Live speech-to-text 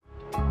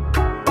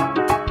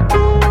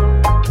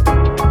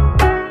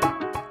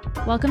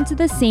Welcome to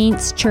the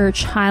Saints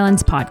Church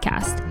Highlands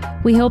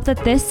podcast. We hope that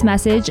this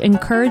message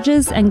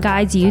encourages and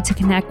guides you to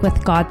connect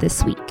with God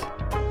this week.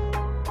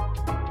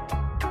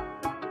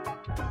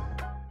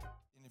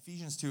 In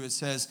Ephesians 2, it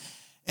says,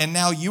 "And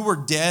now you were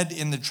dead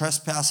in the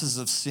trespasses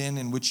of sin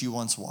in which you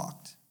once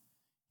walked.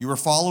 You were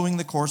following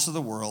the course of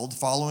the world,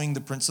 following the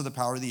prince of the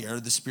power of the air,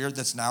 the spirit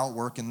that's now at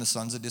work in the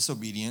sons of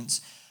disobedience,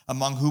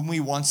 among whom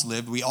we once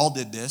lived. We all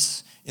did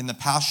this in the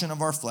passion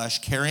of our flesh,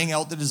 carrying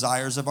out the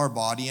desires of our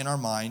body and our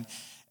mind,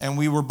 and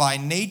we were by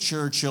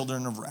nature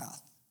children of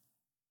wrath.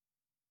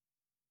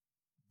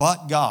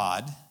 But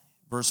God,"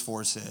 verse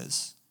 4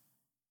 says,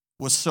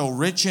 "was so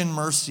rich in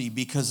mercy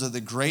because of the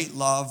great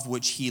love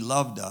which he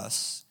loved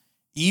us,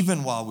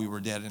 even while we were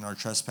dead in our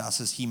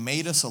trespasses, he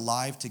made us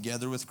alive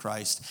together with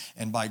Christ,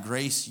 and by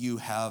grace you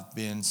have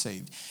been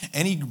saved."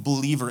 Any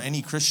believer,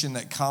 any Christian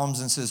that comes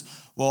and says,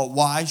 "Well,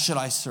 why should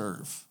I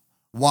serve?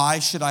 Why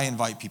should I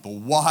invite people?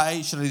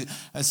 Why should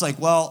I?" It's like,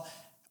 well,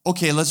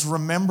 okay, let's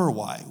remember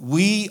why.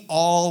 We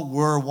all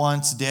were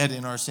once dead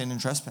in our sin and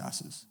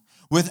trespasses.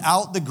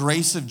 Without the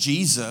grace of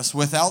Jesus,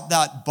 without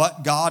that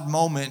but God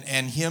moment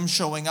and him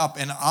showing up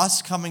and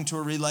us coming to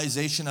a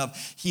realization of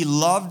he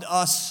loved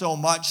us so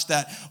much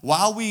that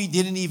while we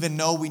didn't even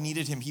know we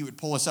needed him, he would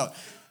pull us out.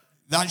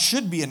 That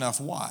should be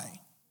enough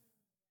why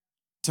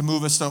to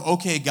move us to,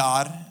 okay,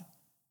 God,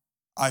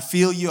 I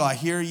feel you, I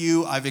hear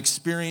you, I've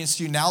experienced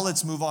you. Now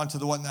let's move on to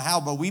the what and the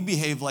how. But we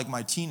behave like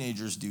my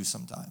teenagers do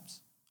sometimes.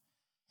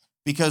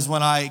 Because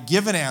when I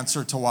give an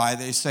answer to why,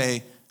 they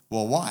say,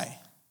 well, why? I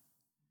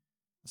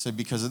say,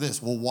 because of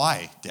this. Well,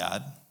 why,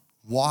 Dad?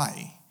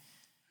 Why?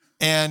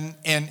 And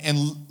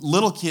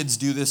little kids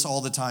do this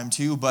all the time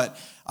too, but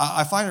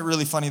I find it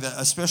really funny that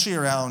especially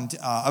around,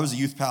 I was a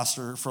youth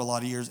pastor for a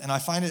lot of years, and I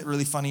find it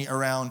really funny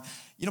around,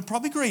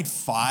 probably grade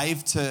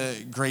 5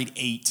 to grade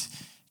 8,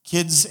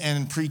 kids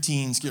and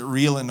preteens get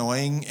real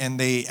annoying and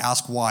they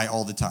ask why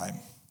all the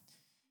time.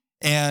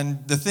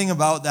 And the thing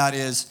about that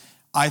is,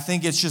 I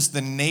think it's just the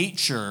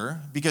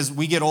nature, because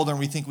we get older and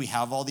we think we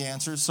have all the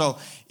answers. So,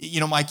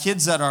 my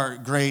kids that are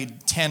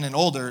grade 10 and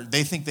older,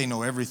 they think they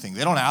know everything.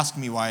 They don't ask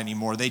me why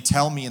anymore. They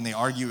tell me and they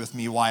argue with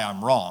me why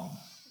I'm wrong.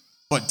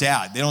 But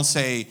Dad, they don't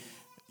say,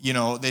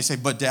 they say,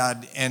 but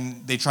Dad,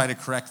 and they try to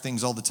correct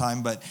things all the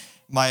time. But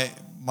my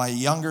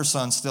younger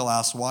son still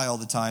asks why all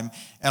the time.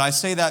 And I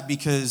say that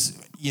because,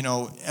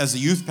 as a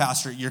youth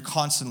pastor, you're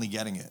constantly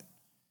getting it.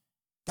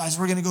 Guys,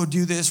 we're going to go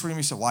do this. We're going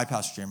to say, why,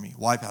 Pastor Jeremy?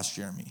 Why,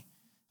 Pastor Jeremy?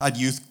 I had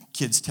youth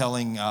kids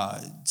telling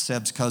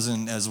Seb's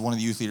cousin as one of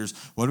the youth leaders,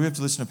 why do we have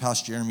to listen to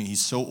Pastor Jeremy?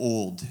 He's so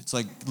old. It's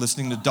like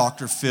listening to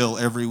Dr. Phil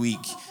every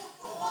week.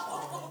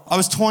 I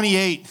was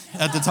 28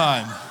 at the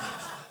time.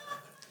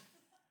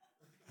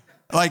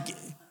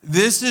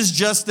 This is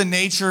just the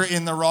nature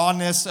in the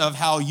rawness of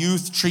how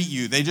youth treat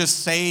you. They just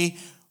say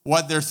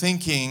what they're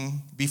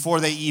thinking before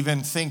they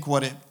even think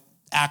what it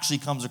actually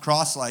comes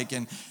across like.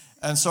 And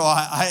so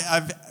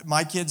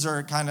my kids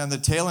are kind of on the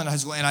tail end of high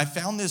school, and I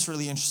found this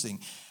really interesting.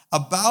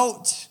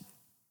 About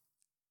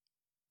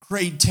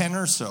grade 10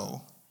 or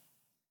so,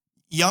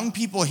 young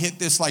people hit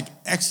this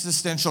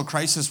existential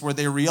crisis where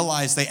they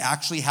realize they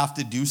actually have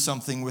to do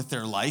something with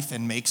their life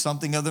and make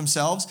something of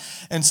themselves.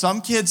 And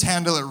some kids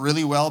handle it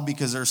really well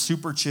because they're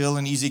super chill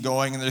and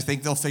easygoing and they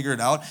think they'll figure it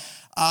out.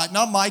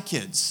 Not my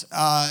kids.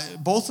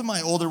 Both of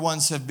my older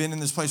ones have been in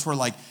this place where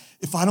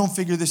if I don't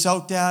figure this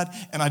out, Dad,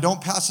 and I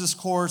don't pass this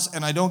course,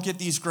 and I don't get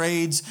these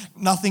grades,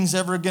 nothing's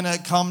ever going to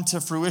come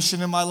to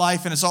fruition in my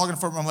life, and it's all going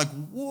to... I'm like,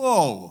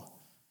 whoa.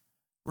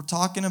 We're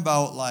talking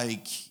about,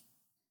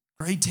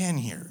 grade 10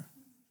 here,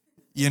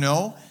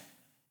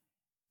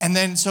 And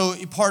then, so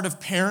part of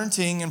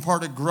parenting and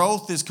part of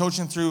growth is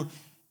coaching through,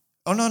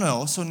 oh,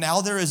 no. So now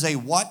there is a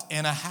what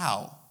and a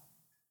how.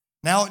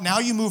 Now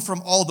you move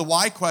from all the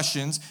why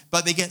questions,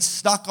 but they get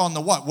stuck on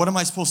the what. What am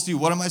I supposed to do?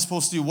 What am I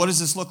supposed to do? What does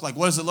this look like?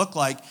 What does it look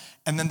like?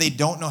 And then they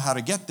don't know how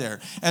to get there.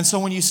 And so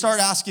when you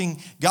start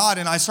asking God,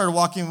 and I started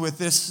walking with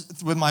this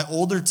with my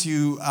older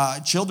two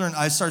children,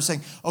 I started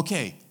saying,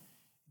 okay,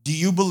 do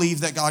you believe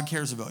that God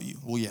cares about you?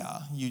 Well, yeah,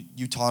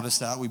 you taught us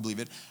that. We believe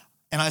it.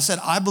 And I said,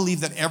 I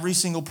believe that every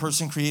single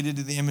person created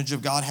in the image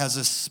of God has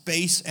a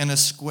space and a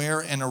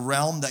square and a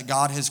realm that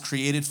God has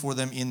created for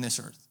them in this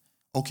earth.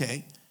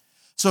 Okay.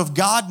 So if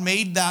God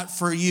made that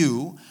for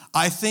you,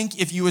 I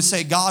think if you would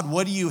say, God,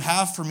 what do you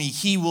have for me?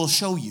 He will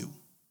show you.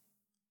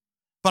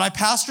 But I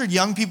pastored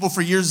young people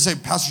for years and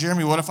say, Pastor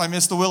Jeremy, what if I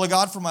missed the will of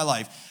God for my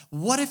life?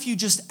 What if you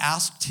just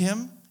asked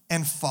him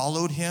and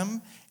followed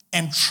him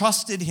and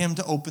trusted him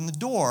to open the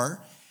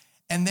door?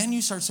 And then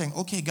you start saying,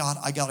 okay, God,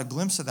 I got a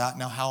glimpse of that.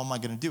 Now, how am I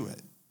going to do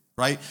it?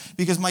 Right?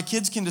 Because my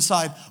kids can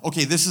decide,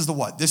 okay, this is the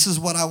what. This is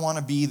what I want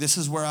to be. This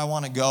is where I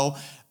want to go.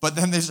 But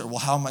then they say, well,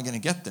 how am I going to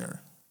get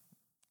there?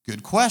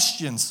 Good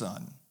question,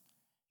 son.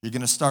 You're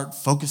going to start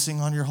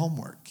focusing on your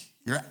homework.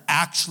 You're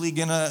actually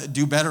going to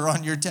do better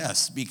on your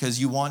tests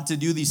because you want to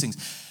do these things.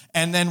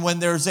 And then when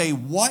there's a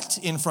what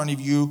in front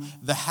of you,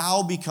 the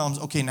how becomes,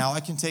 okay, now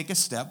I can take a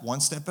step, one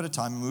step at a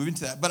time, and move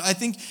into that. But I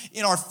think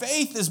in our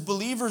faith as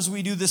believers,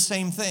 we do the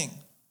same thing.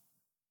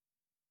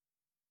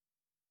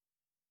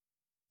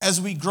 As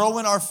we grow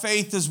in our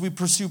faith, as we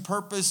pursue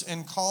purpose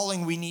and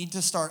calling, we need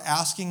to start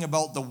asking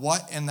about the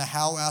what and the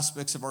how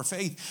aspects of our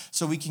faith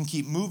so we can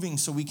keep moving,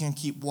 so we can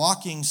keep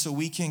walking, so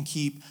we can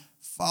keep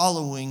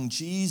following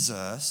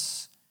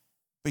Jesus,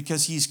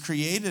 because he's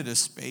created a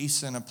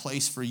space and a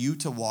place for you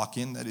to walk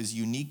in that is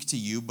unique to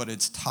you, but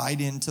it's tied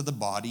into the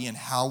body and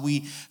how we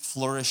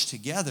flourish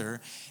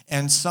together.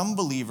 And some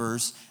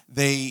believers,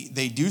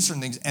 they do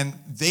certain things, and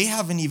they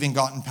haven't even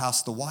gotten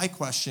past the why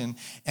question.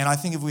 And I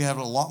think if we have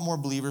a lot more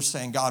believers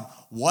saying, God,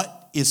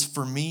 what is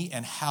for me,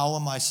 and how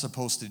am I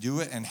supposed to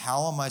do it, and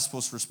how am I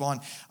supposed to respond,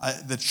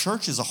 the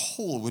church as a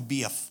whole would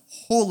be a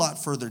whole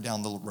lot further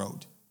down the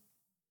road.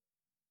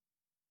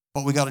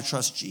 But we got to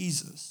trust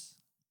Jesus.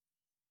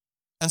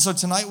 And so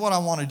tonight what I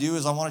want to do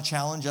is I want to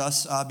challenge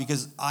us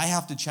because I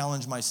have to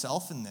challenge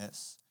myself in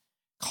this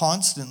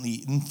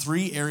constantly in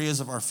 3 areas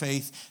of our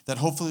faith that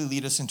hopefully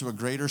lead us into a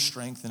greater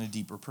strength and a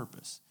deeper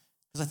purpose.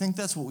 Because I think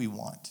that's what we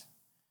want.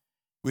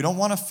 We don't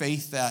want a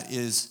faith that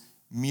is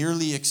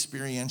merely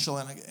experiential.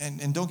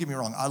 And don't get me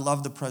wrong, I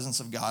love the presence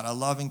of God. I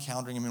love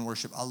encountering him in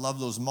worship. I love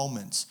those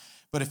moments.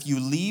 But if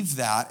you leave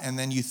that and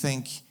then you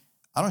think,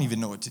 I don't even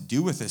know what to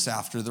do with this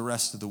after the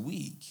rest of the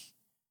week,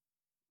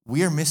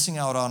 we are missing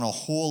out on a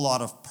whole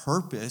lot of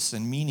purpose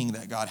and meaning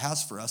that God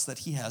has for us, that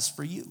he has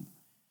for you.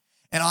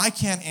 And I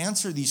can't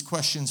answer these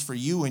questions for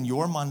you in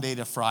your Monday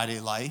to Friday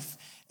life,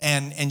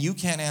 and you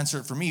can't answer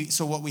it for me.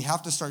 So what we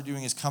have to start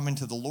doing is coming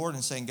to the Lord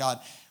and saying, God,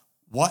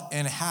 what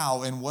and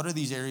how, and what are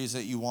these areas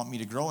that you want me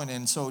to grow in?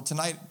 And so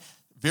tonight,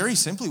 very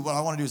simply, what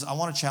I want to do is I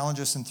want to challenge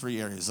us in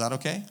 3 areas. Is that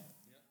okay?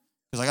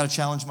 Because I got to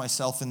challenge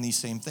myself in these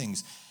same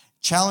things.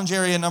 Challenge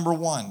area number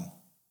 1.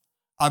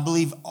 I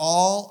believe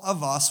all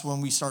of us, when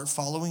we start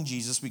following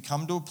Jesus, we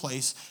come to a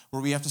place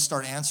where we have to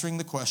start answering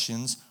the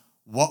questions,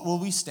 what will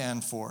we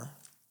stand for,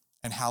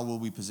 and how will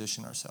we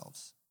position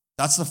ourselves?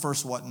 That's the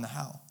first what and the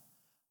how.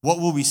 What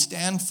will we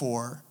stand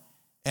for,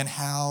 and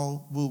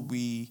how will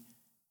we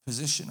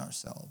position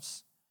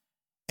ourselves?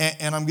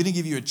 And I'm going to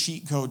give you a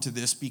cheat code to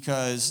this,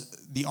 because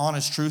the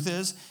honest truth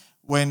is,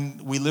 when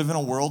we live in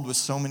a world with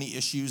so many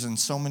issues and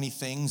so many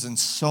things and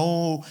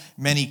so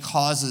many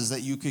causes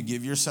that you could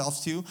give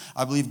yourself to,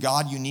 I believe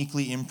God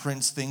uniquely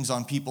imprints things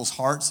on people's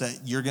hearts that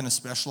you're going to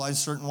specialize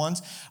certain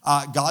ones.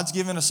 God's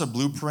given us a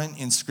blueprint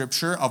in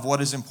Scripture of what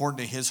is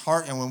important to his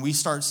heart, and when we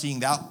start seeing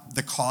that,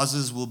 the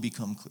causes will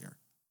become clear.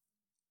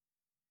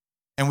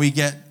 And we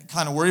get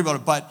kind of worried about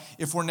it. But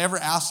if we're never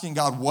asking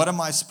God, what am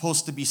I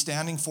supposed to be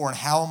standing for, and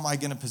how am I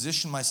going to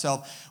position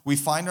myself, we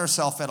find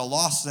ourselves at a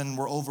loss, and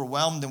we're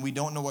overwhelmed, and we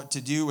don't know what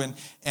to do. And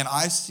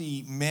I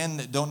see men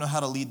that don't know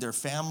how to lead their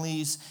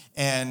families,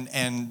 and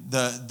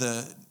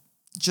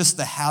just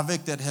the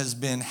havoc that has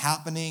been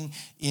happening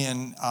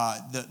in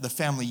the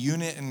family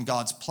unit and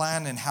God's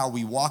plan, and how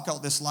we walk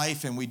out this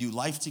life and we do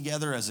life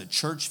together as a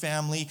church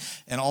family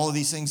and all of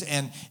these things.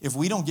 And if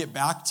we don't get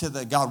back to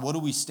the God, what do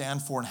we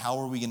stand for, and how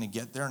are we going to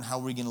get there, and how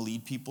are we going to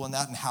lead people in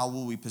that, and how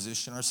will we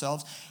position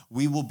ourselves,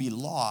 we will be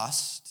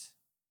lost.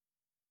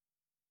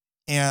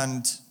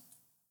 And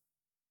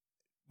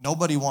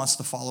nobody wants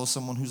to follow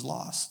someone who's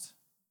lost.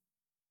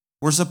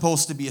 We're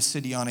supposed to be a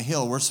city on a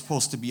hill. We're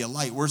supposed to be a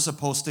light. We're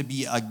supposed to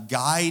be a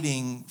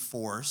guiding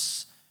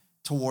force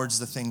towards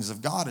the things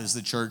of God as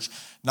the church.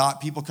 Not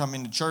people come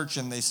into church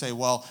and they say,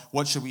 well,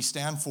 what should we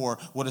stand for?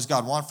 What does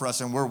God want for us?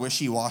 And we're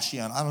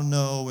wishy-washy on, I don't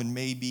know, and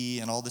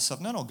maybe, and all this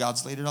stuff. No,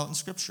 God's laid it out in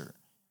Scripture.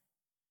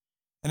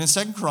 And in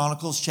 2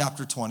 Chronicles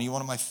chapter 20,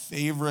 one of my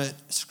favorite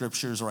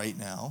scriptures right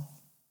now,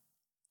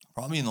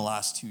 probably in the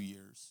last 2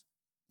 years,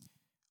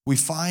 we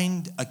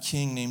find a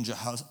king named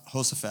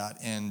Jehoshaphat,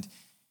 and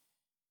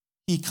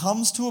he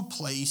comes to a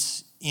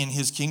place in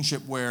his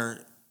kingship where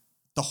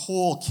the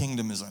whole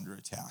kingdom is under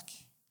attack.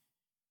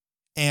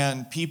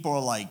 And people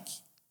are like,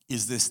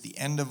 is this the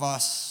end of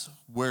us?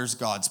 Where's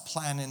God's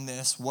plan in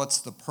this? What's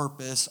the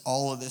purpose?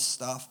 All of this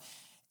stuff.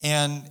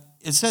 And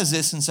it says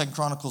this in 2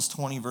 Chronicles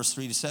 20, verse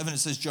 3-7. It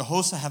says,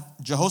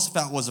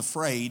 Jehoshaphat was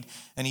afraid,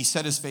 and he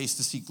set his face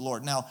to seek the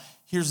Lord. Now,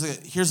 here's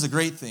the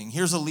great thing.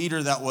 Here's a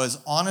leader that was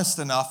honest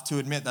enough to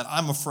admit that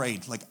I'm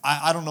afraid. Like,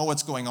 I don't know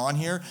what's going on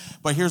here.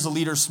 But here's a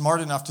leader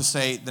smart enough to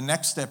say, the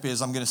next step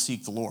is I'm going to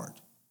seek the Lord.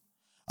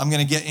 I'm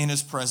going to get in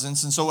his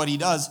presence. And so what he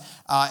does,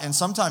 and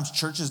sometimes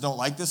churches don't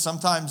like this.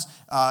 Sometimes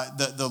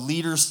the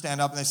leaders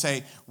stand up and they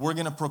say, we're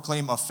going to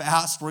proclaim a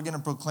fast. We're going to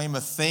proclaim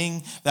a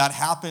thing that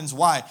happens.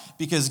 Why?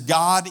 Because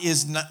God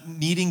is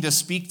needing to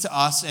speak to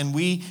us, and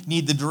we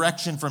need the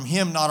direction from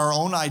him, not our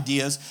own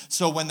ideas.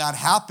 So when that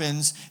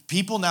happens,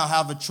 people now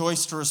have a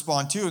choice to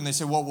respond to. And they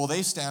say, what will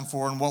they stand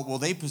for, and what will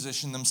they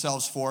position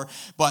themselves for?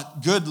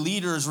 But good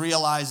leaders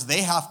realize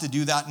they have to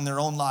do that in their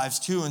own lives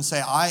too, and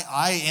say,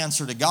 I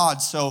answer to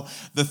God. So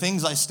the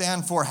things I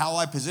stand for, how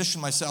I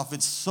position myself,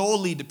 it's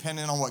solely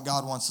dependent on what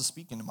God wants to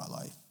speak into my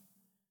life.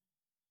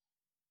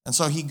 And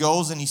so he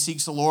goes and he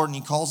seeks the Lord, and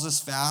he calls this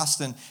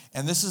fast. And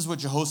this is what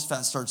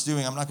Jehoshaphat starts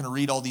doing. I'm not going to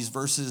read all these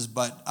verses,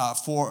 but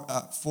 4,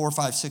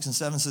 5, 6, and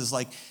 7 says,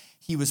 like,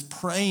 he was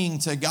praying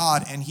to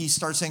God, and he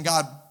starts saying,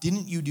 God,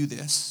 didn't you do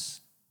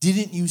this?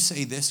 Didn't you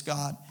say this,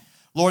 God?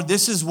 Lord,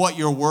 this is what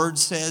your word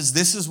says.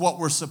 This is what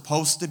we're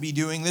supposed to be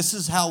doing. This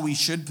is how we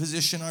should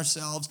position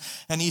ourselves.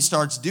 And he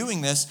starts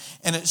doing this.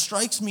 And it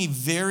strikes me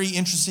very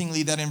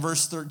interestingly that in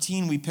verse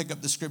 13, we pick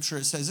up the scripture.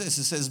 It says this.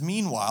 It says,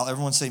 meanwhile,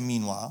 everyone say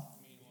meanwhile.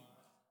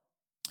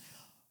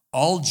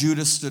 All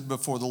Judah stood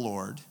before the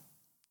Lord.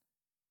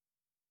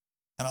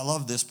 And I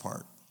love this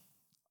part.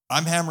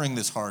 I'm hammering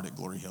this hard at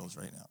Glory Hills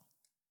right now.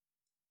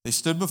 They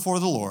stood before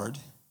the Lord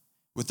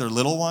with their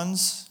little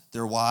ones,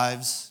 their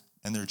wives,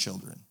 and their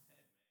children.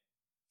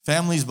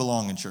 Families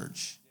belong in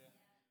church.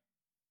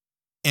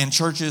 And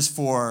church is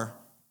for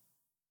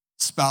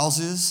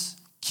spouses,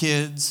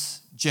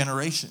 kids,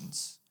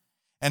 generations.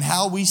 And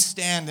how we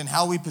stand and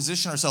how we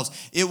position ourselves,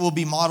 it will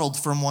be modeled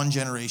from one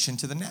generation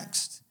to the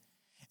next.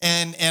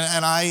 And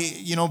I,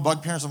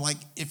 bug parents, I'm like,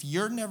 if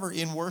you're never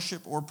in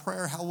worship or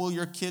prayer, how will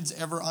your kids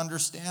ever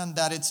understand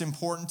that it's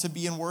important to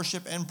be in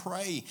worship and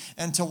pray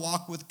and to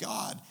walk with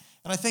God?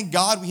 And I thank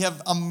God we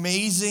have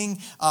amazing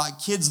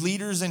kids,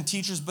 leaders, and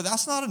teachers, but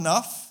that's not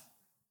enough.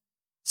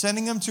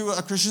 Sending them to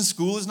a Christian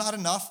school is not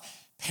enough.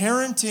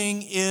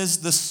 Parenting is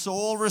the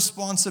sole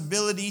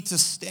responsibility to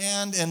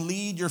stand and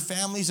lead your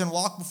families and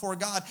walk before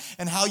God.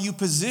 And how you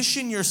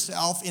position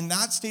yourself in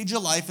that stage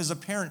of life as a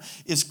parent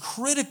is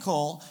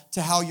critical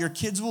to how your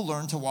kids will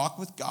learn to walk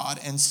with God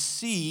and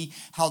see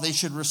how they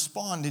should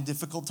respond in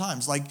difficult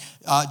times. Like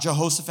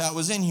Jehoshaphat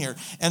was in here.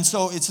 And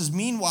so it says,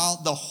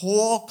 meanwhile, the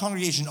whole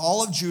congregation,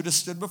 all of Judah,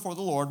 stood before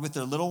the Lord with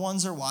their little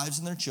ones, their wives,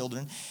 and their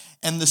children.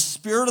 And the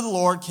Spirit of the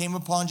Lord came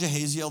upon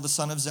Jehaziel, the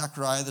son of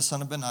Zechariah, the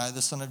son of Benaiah,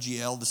 the son of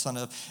Jeiel, the son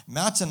of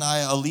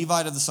Mattaniah, a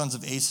Levite of the sons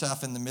of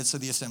Asaph in the midst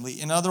of the assembly.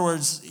 In other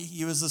words,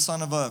 he was the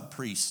son of a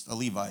priest, a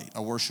Levite,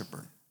 a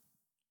worshiper.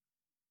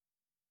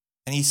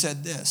 And he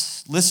said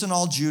this, listen,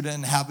 all Judah,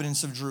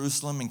 inhabitants of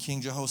Jerusalem, and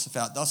King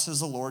Jehoshaphat, thus says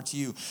the Lord to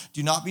you,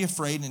 do not be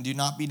afraid and do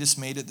not be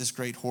dismayed at this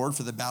great horde,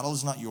 for the battle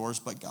is not yours,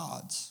 but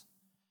God's.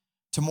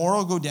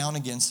 Tomorrow go down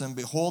against them.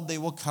 Behold, they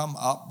will come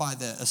up by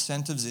the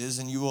ascent of Ziz,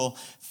 and you will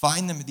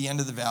find them at the end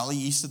of the valley,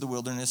 east of the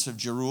wilderness of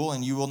Jeruel,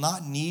 and you will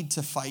not need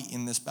to fight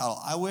in this battle.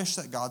 I wish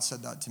that God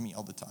said that to me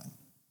all the time.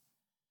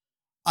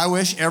 I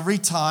wish every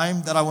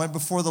time that I went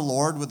before the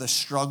Lord with a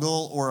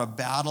struggle or a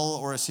battle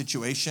or a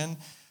situation,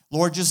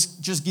 Lord,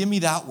 just give me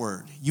that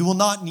word. You will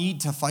not need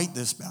to fight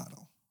this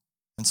battle.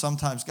 And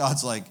sometimes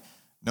God's like,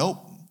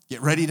 nope, get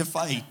ready to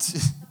fight.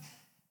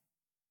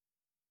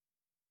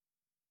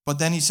 But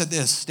then he said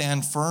this,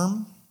 stand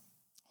firm,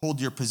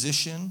 hold your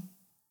position,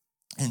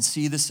 and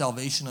see the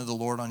salvation of the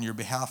Lord on your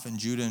behalf in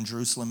Judah and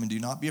Jerusalem, and do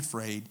not be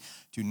afraid,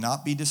 do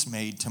not be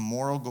dismayed.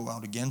 Tomorrow go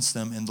out against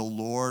them, and the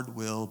Lord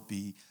will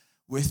be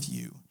with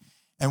you.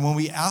 And when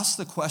we ask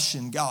the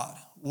question, God,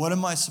 what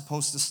am I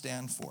supposed to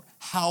stand for?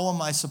 How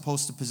am I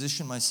supposed to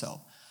position myself?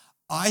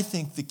 I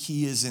think the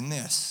key is in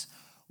this.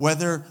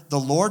 Whether the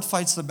Lord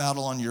fights the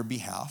battle on your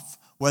behalf,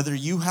 whether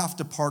you have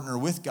to partner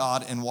with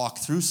God and walk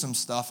through some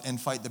stuff and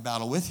fight the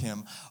battle with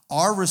him,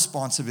 our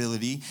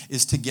responsibility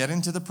is to get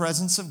into the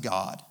presence of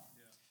God,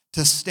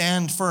 to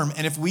stand firm.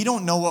 And if we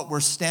don't know what we're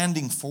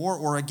standing for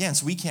or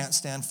against, we can't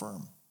stand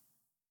firm.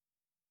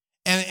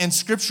 And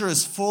Scripture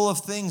is full of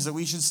things that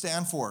we should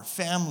stand for.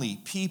 Family,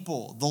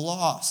 people, the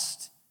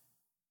lost,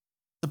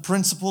 the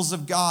principles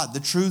of God, the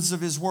truths of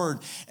his word.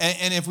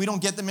 And if we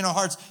don't get them in our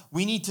hearts,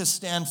 we need to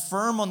stand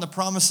firm on the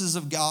promises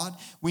of God.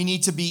 We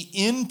need to be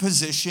in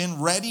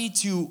position, ready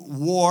to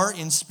war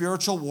in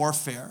spiritual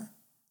warfare,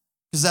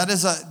 because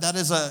that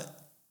is a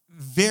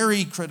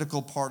very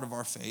critical part of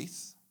our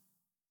faith.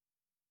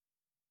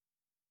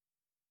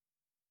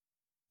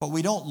 But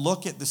we don't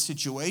look at the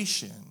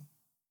situation.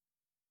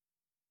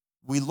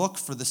 We look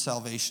for the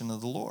salvation of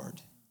the Lord.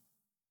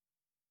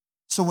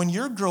 So when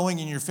you're growing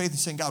in your faith and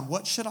saying, God,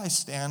 what should I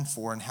stand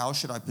for and how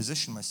should I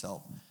position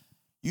myself?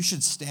 You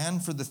should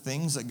stand for the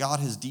things that God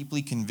has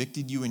deeply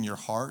convicted you in your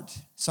heart.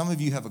 Some of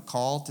you have a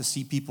call to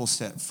see people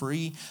set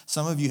free.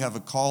 Some of you have a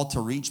call to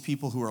reach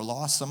people who are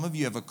lost. Some of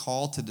you have a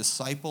call to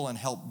disciple and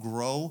help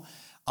grow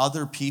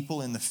other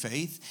people in the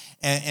faith.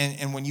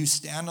 And when you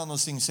stand on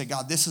those things, say,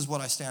 God, this is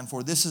what I stand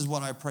for. This is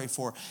what I pray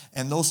for.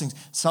 And those things,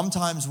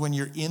 sometimes when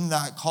you're in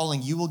that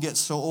calling, you will get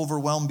so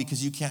overwhelmed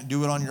because you can't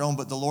do it on your own.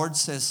 But the Lord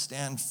says,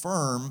 stand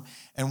firm.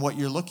 And what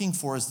you're looking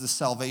for is the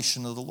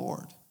salvation of the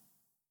Lord.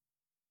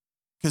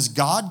 Because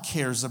God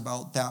cares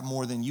about that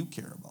more than you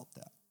care about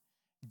that.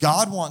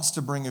 God wants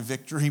to bring a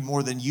victory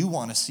more than you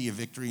want to see a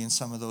victory in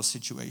some of those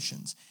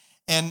situations.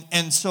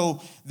 And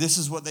so this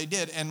is what they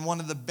did. And one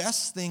of the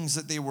best things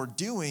that they were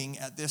doing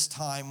at this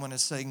time when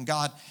it's saying,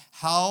 God,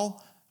 how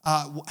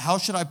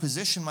should I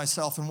position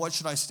myself and what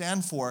should I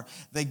stand for?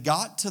 They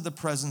got to the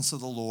presence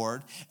of the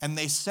Lord and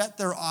they set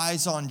their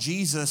eyes on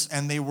Jesus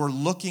and they were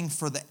looking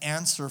for the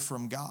answer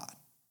from God.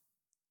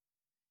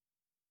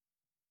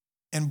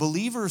 And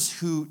believers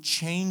who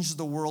change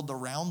the world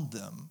around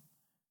them,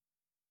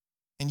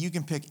 and you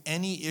can pick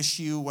any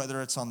issue, whether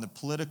it's on the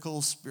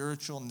political,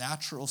 spiritual,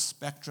 natural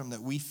spectrum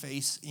that we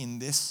face in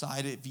this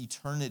side of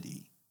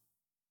eternity.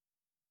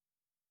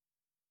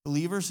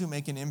 Believers who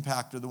make an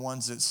impact are the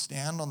ones that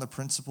stand on the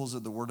principles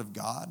of the Word of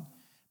God,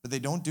 but they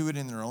don't do it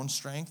in their own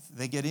strength.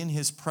 They get in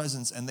his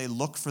presence and they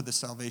look for the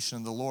salvation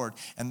of the Lord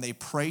and they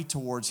pray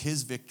towards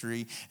his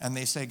victory and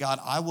they say, God,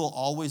 I will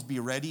always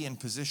be ready and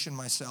position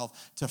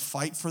myself to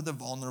fight for the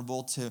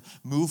vulnerable, to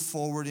move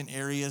forward in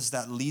areas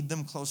that lead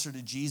them closer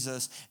to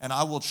Jesus, and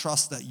I will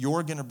trust that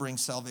you're going to bring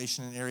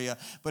salvation in an area.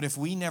 But if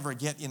we never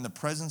get in the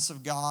presence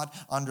of God,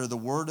 under the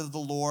word of the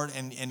Lord,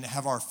 and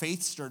have our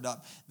faith stirred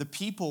up, the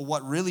people,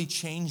 what really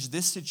changed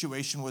this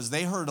situation was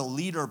they heard a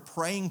leader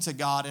praying to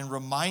God and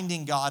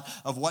reminding God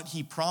of what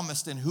he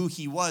promised and who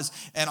he was.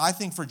 And I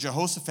think for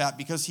Jehoshaphat,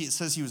 because it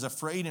says he was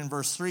afraid in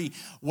verse 3,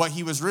 what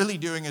he was really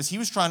doing is he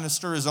was trying to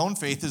stir his own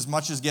faith as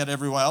much as get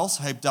everyone else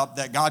hyped up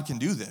that God can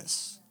do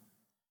this.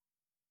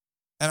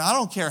 And I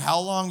don't care how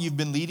long you've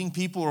been leading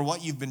people or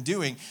what you've been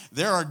doing.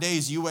 There are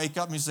days you wake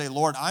up and you say,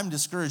 Lord, I'm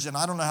discouraged and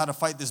I don't know how to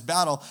fight this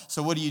battle.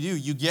 So what do?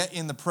 You get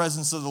in the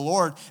presence of the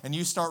Lord and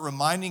you start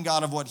reminding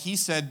God of what he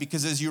said,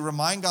 because as you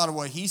remind God of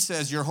what he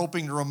says, you're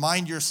hoping to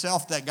remind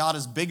yourself that God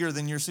is bigger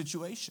than your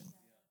situation.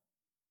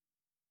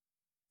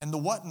 And the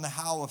what and the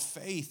how of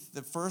faith,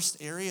 the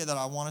first area that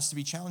I want us to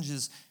be challenged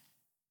is,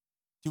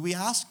 do we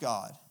ask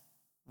God,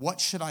 what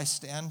should I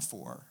stand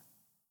for?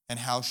 And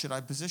how should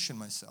I position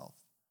myself?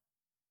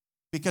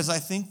 Because I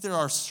think there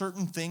are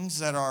certain things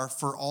that are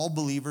for all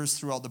believers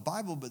throughout the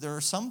Bible, but there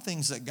are some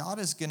things that God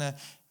is going to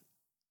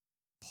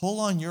pull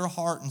on your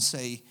heart and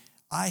say,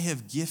 I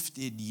have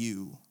gifted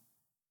you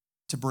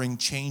to bring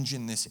change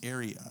in this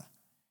area.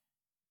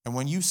 And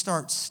when you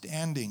start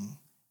standing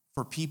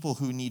for people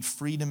who need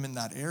freedom in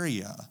that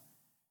area,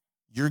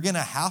 you're going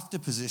to have to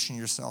position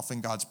yourself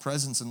in God's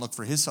presence and look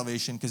for his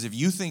salvation, because if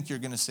you think you're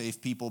going to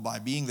save people by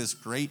being this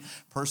great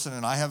person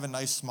and I have a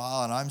nice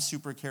smile and I'm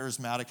super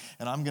charismatic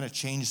and I'm going to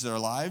change their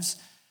lives,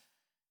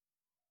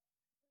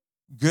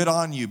 good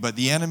on you. But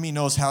the enemy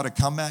knows how to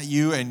come at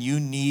you, and you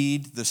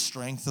need the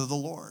strength of the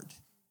Lord.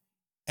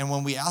 And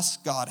when we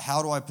ask God,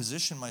 how do I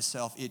position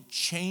myself? It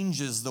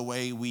changes the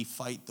way we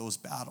fight those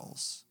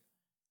battles.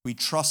 We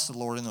trust the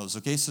Lord in those.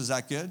 Okay, so is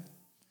that good?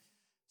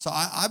 So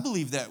I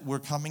believe that we're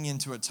coming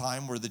into a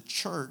time where the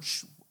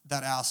church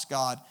that asks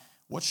God,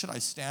 what should I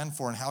stand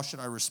for and how should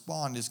I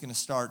respond, is going to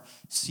start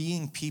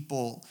seeing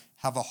people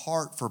have a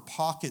heart for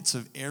pockets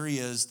of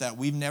areas that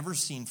we've never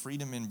seen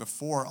freedom in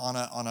before on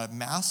a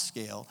mass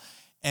scale.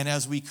 And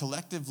as we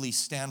collectively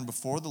stand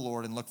before the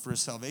Lord and look for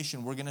his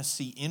salvation, we're going to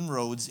see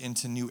inroads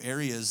into new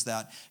areas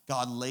that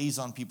God lays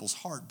on people's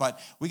heart. But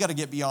we got to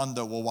get beyond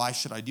well, why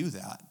should I do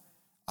that?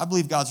 I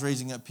believe God's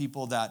raising up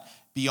people that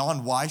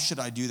beyond why should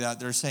I do that,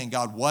 they're saying,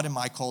 God, what am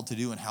I called to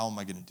do and how am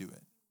I going to do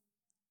it?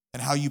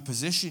 And how you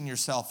position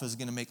yourself is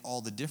going to make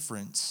all the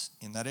difference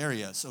in that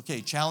area. So,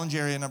 okay, challenge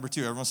area number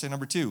 2. Everyone say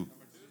number 2.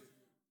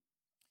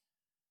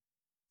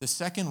 The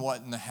second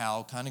what and the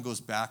how kind of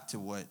goes back to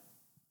what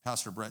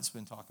Pastor Brett's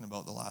been talking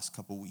about the last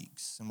couple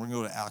weeks. And we're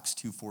going to go to Acts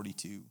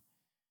 2:42.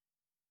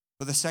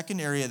 But the second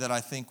area that I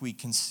think we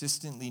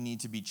consistently need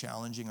to be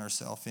challenging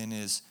ourselves in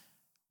is,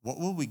 what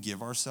will we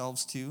give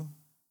ourselves to?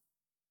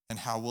 And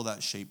how will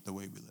that shape the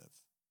way we live?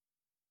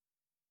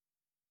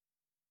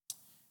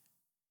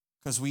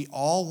 Because we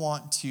all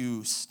want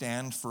to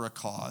stand for a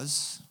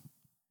cause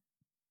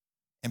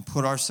and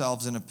put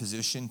ourselves in a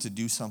position to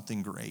do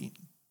something great.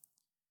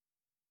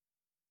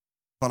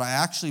 But I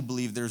actually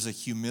believe there's a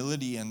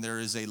humility and there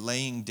is a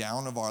laying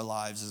down of our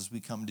lives as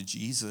we come to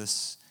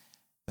Jesus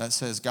that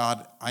says,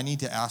 God, I need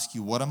to ask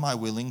you, what am I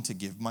willing to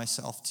give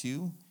myself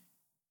to?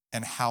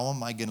 And how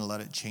am I going to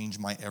let it change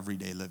my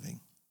everyday living?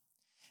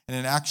 And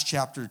in Acts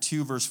chapter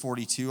 2, verse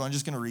 42, I'm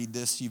just going to read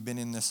this. You've been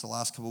in this the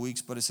last couple of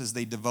weeks, but it says,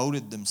 they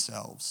devoted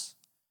themselves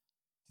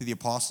to the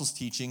apostles'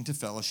 teaching, to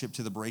fellowship,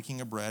 to the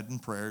breaking of bread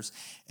and prayers,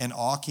 and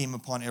awe came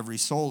upon every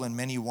soul, and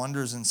many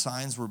wonders and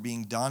signs were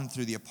being done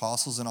through the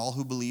apostles, and all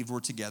who believed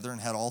were together and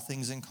had all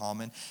things in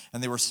common,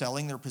 and they were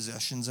selling their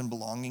possessions and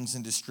belongings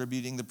and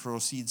distributing the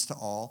proceeds to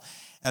all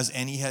as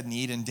any had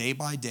need, and day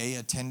by day,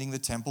 attending the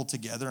temple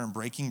together and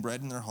breaking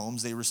bread in their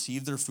homes, they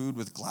received their food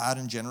with glad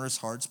and generous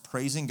hearts,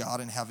 praising God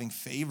and having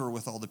favor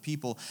with all the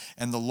people.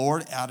 And the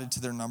Lord added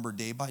to their number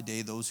day by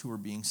day those who were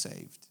being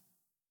saved.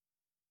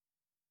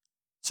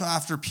 So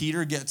after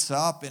Peter gets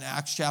up in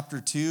Acts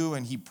chapter 2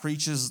 and he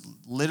preaches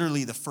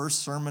literally the first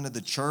sermon of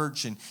the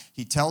church, and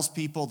he tells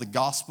people the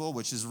gospel,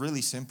 which is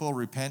really simple: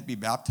 repent, be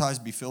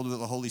baptized, be filled with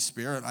the Holy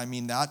Spirit. I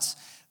mean, that's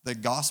the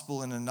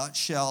gospel in a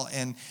nutshell.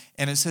 And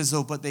it says,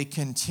 oh, but they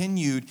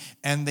continued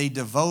and they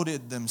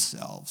devoted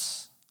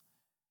themselves.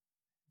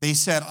 They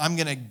said, I'm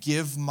going to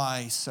give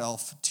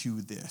myself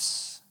to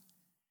this.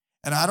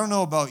 And I don't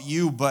know about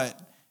you,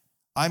 but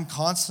I'm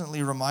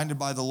constantly reminded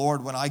by the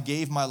Lord, when I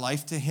gave my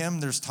life to him,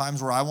 there's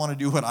times where I want to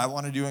do what I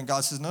want to do. And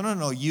God says,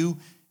 no, you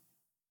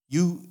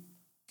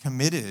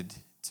committed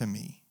to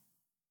me.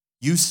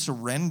 You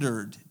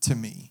surrendered to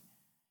me.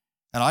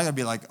 And I got to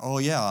be like, oh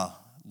yeah,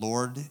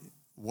 Lord,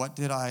 what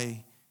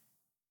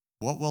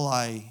will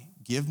I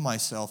give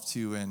myself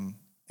to, and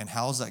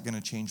how is that going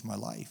to change my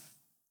life?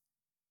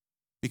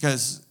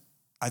 Because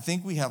I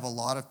think we have a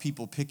lot of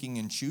people picking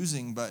and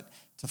choosing, but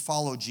to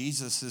follow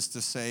Jesus is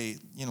to say,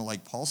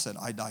 like Paul said,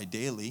 I die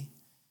daily.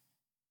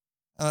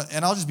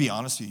 And I'll just be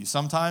honest with you.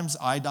 Sometimes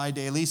I die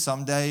daily.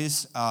 Some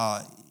days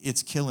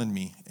it's killing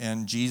me.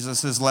 And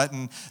Jesus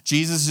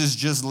is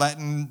just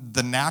letting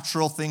the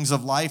natural things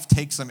of life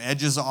take some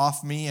edges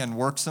off me and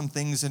work some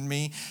things in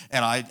me.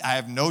 And I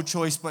have no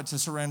choice but to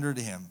surrender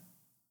to him.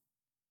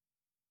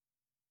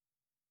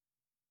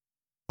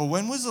 But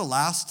when was the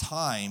last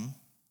time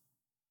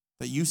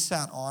that you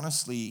sat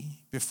honestly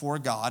before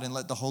God and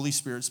let the Holy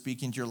Spirit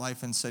speak into your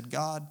life and said,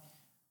 God,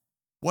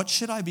 what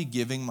should I be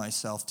giving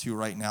myself to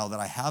right now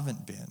that I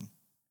haven't been?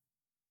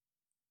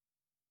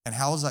 And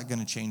how is that going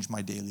to change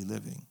my daily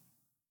living?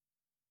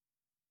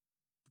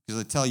 Because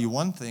I tell you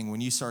one thing,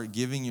 when you start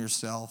giving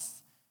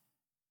yourself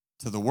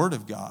to the Word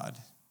of God,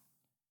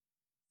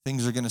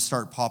 things are going to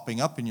start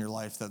popping up in your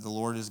life that the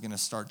Lord is going to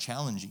start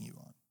challenging you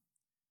on.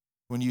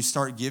 When you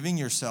start giving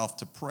yourself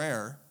to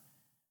prayer,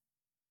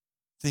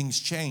 things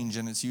change,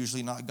 and it's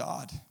usually not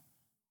God.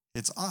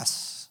 It's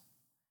us.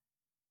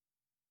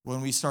 When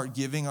we start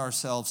giving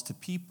ourselves to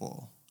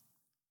people,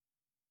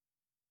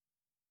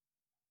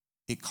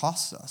 it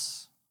costs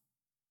us.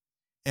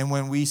 And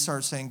when we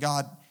start saying,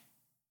 God,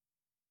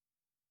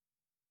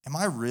 am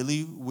I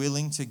really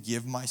willing to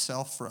give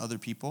myself for other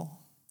people?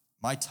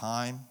 My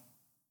time,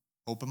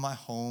 open my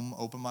home,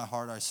 open my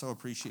heart. I so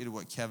appreciated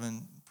what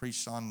Kevin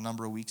preached on a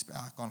number of weeks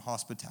back on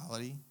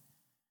hospitality.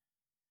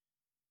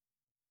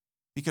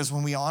 Because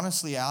when we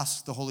honestly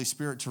ask the Holy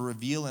Spirit to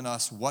reveal in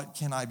us, what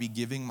can I be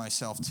giving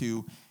myself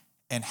to,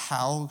 and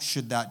how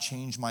should that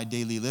change my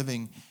daily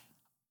living,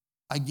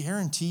 I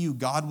guarantee you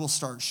God will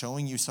start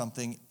showing you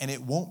something, and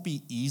it won't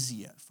be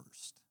easy at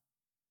first.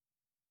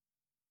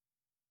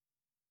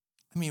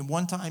 I mean,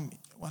 one time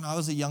when I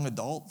was a young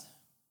adult,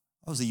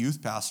 I was a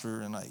youth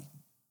pastor, and I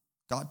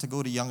got to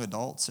go to young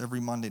adults every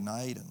Monday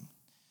night, and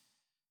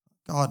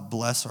God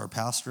bless our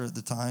pastor at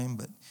the time,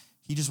 but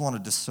he just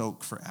wanted to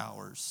soak for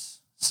hours.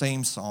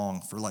 Same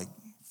song for like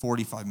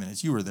 45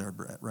 minutes. You were there,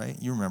 Brett, right?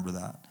 You remember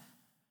that.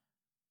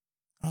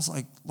 I was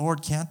like,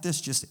 Lord, can't this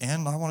just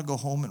end? I want to go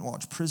home and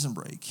watch Prison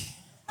Break.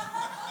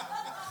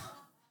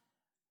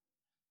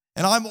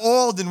 And I'm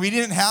old, and we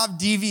didn't have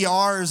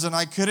DVRs, and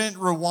I couldn't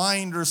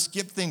rewind or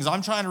skip things.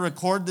 I'm trying to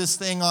record this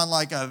thing on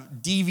like a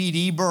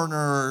DVD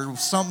burner or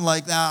something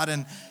like that,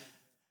 and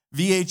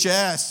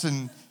VHS.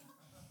 And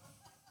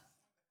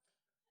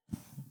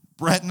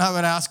Brett and I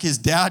would ask his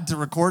dad to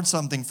record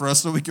something for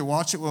us so we could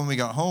watch it when we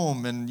got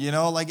home. And,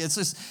 it's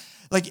just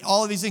like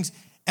all of these things.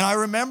 And I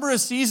remember a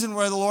season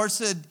where the Lord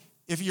said,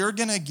 if you're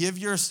going to give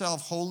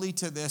yourself wholly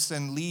to this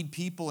and lead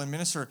people and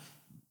minister,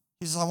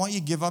 he says, I want you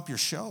to give up your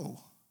show.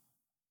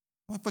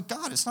 I'm like, but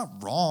God, it's not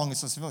wrong.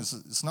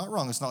 It's not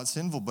wrong. It's not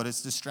sinful, but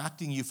it's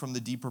distracting you from the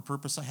deeper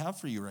purpose I have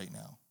for you right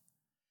now.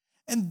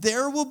 And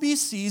there will be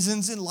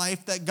seasons in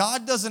life that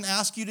God doesn't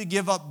ask you to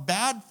give up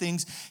bad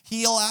things.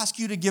 He'll ask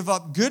you to give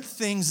up good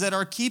things that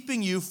are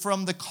keeping you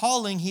from the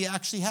calling he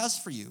actually has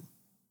for you.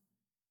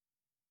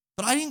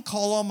 But I didn't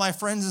call all my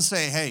friends and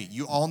say, hey,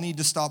 you all need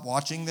to stop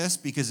watching this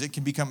because it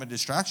can become a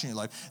distraction in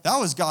your life. That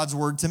was God's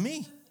word to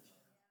me.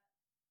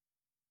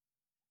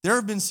 There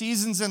have been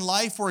seasons in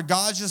life where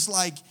God's just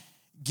like,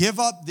 give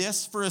up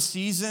this for a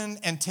season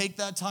and take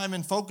that time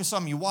and focus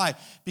on me. Why?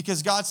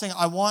 Because God's saying,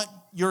 I want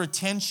your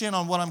attention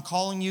on what I'm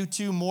calling you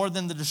to more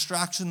than the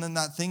distraction than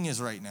that thing is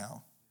right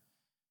now.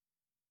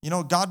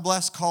 God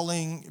bless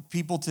calling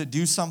people to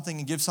do something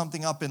and give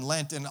something up in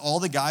Lent. And all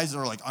the guys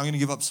are like, I'm going to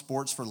give up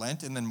sports for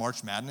Lent. And then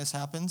March Madness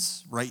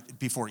happens right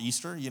before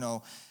Easter.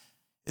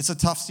 It's a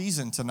tough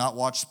season to not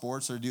watch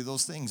sports or do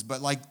those things.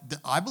 But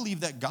I believe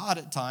that God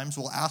at times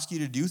will ask you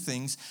to do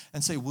things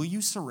and say, will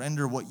you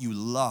surrender what you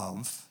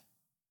love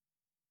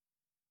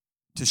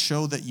to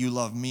show that you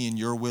love me and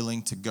you're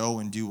willing to go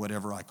and do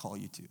whatever I call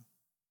you to?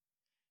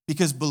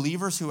 Because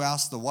believers who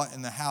ask the what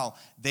and the how,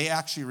 they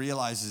actually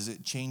realize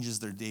it changes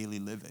their daily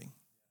living.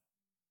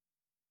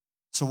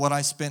 So what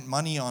I spent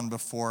money on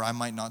before, I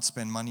might not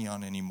spend money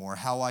on anymore.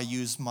 How I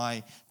use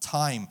my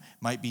time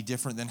might be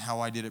different than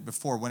how I did it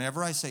before.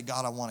 Whenever I say,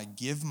 God, I want to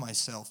give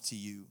myself to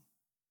you,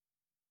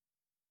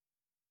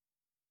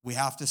 we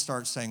have to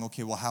start saying,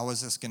 okay, well, how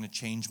is this going to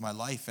change my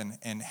life,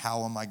 and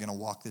how am I going to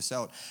walk this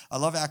out? I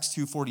love Acts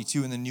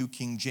 2:42 in the New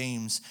King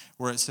James,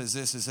 where it says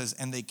this. It says,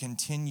 and they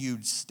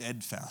continued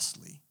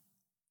steadfastly.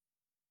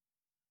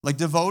 Like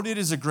devoted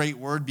is a great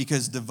word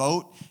because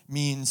devote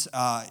means,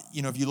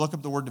 if you look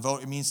up the word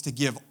devote, it means to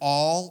give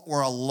all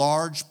or a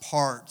large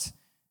part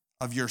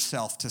of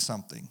yourself to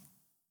something.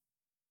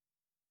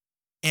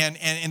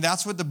 And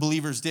that's what the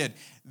believers did.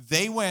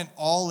 They went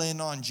all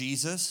in on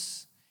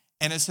Jesus,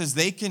 and it says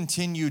they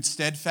continued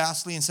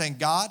steadfastly and saying,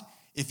 God,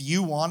 if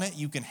you want it,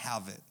 you can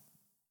have it.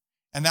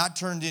 And that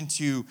turned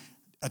into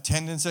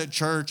attendance at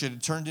church.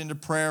 It turned into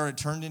prayer. It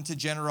turned into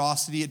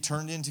generosity. It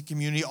turned into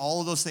community, all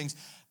of those things.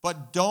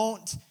 But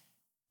don't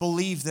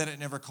believe that it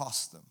never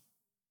cost them.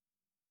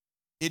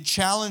 It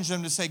challenged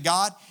them to say,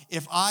 God,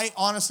 if I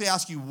honestly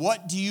ask you,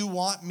 what do you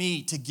want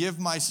me to give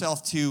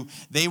myself to?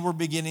 They were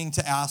beginning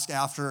to ask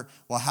after,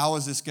 well, how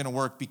is this going to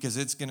work? Because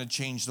it's going to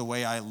change the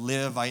way I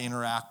live, I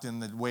interact,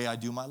 and the way I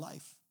do my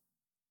life.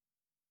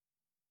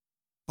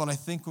 But I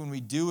think when we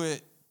do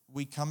it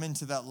we come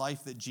into that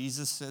life that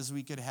Jesus says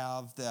we could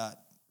have,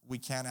 that we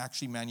can't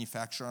actually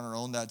manufacture on our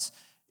own.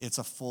 It's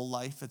a full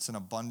life. It's an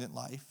abundant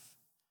life.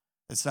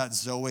 It's that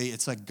Zoe.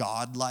 It's a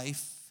God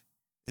life.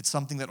 It's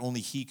something that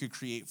only he could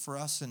create for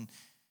us. And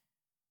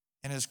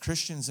as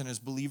Christians and as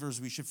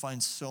believers, we should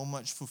find so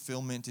much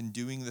fulfillment in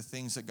doing the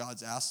things that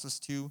God's asked us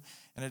to.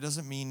 And it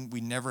doesn't mean we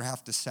never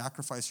have to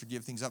sacrifice or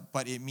give things up,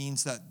 but it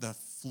means that the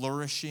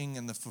flourishing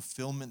and the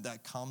fulfillment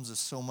that comes is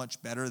so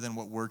much better than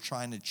what we're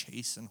trying to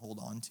chase and hold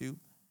on to.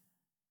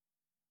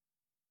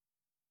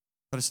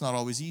 But it's not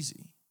always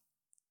easy.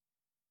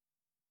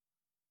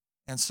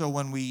 And so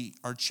when we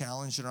are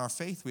challenged in our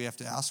faith, we have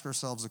to ask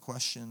ourselves the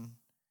question,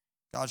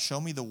 God,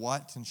 show me the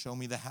what and show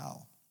me the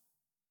how,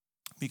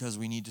 because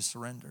we need to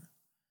surrender.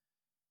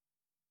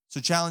 So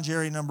challenge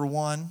area number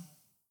 1,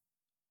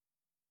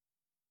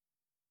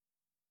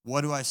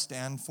 what do I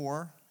stand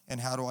for and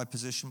how do I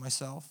position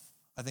myself?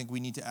 I think we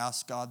need to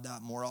ask God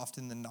that more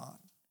often than not.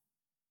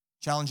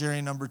 Challenge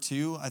area number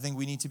 2, I think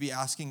we need to be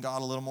asking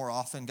God a little more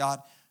often, God,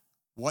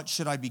 what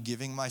should I be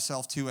giving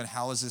myself to and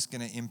how is this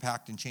going to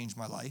impact and change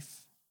my life?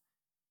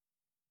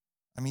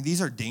 I mean,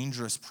 these are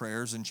dangerous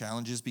prayers and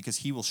challenges because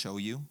he will show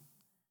you.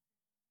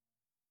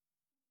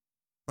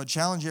 But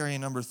challenge area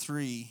number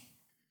 3,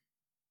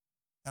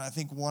 and I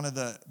think one of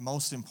the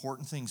most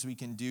important things we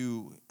can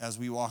do as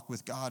we walk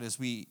with God is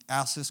we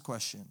ask this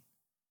question,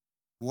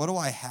 what do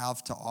I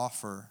have to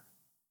offer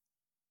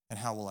and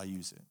how will I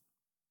use it?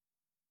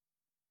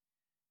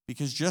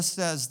 Because just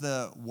as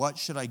the what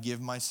should I give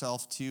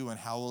myself to and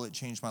how will it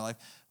change my life,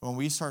 when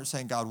we start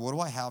saying, God, what do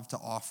I have to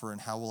offer and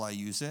how will I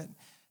use it?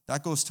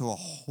 That goes to a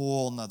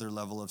whole nother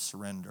level of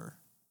surrender.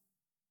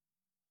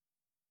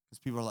 Because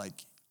people are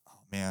like, oh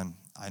man,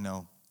 I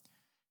know.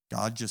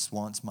 God just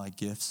wants my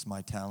gifts,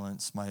 my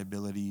talents, my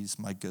abilities,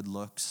 my good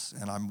looks,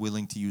 and I'm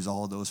willing to use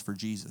all of those for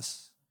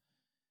Jesus.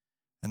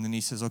 And then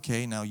he says,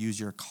 okay, now use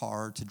your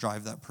car to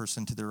drive that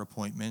person to their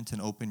appointment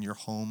and open your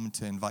home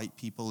to invite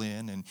people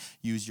in and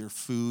use your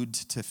food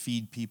to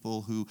feed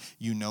people who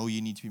you know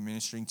you need to be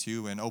ministering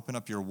to and open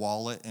up your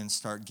wallet and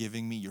start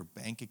giving me your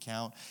bank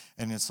account.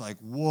 And it's like,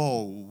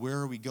 whoa, where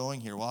are we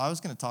going here? Well, I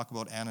was going to talk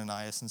about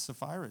Ananias and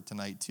Sapphira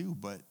tonight too,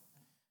 but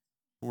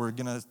we're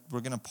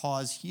gonna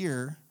pause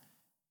here.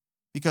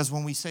 Because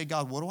when we say,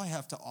 God, what do I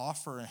have to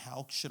offer and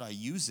how should I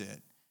use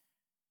it?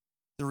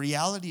 The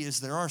reality is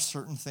there are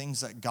certain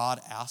things that God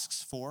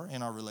asks for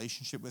in our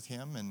relationship with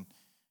him and,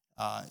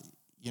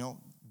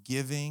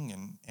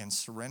 giving and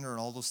surrender and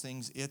all those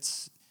things.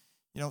 It's,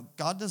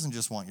 God doesn't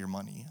just want your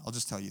money. I'll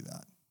just tell you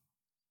that.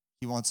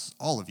 He wants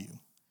all of you.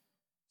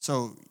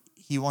 So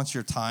he wants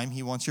your time,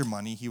 he wants your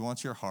money, he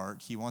wants your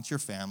heart, he wants your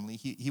family,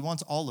 he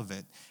wants all of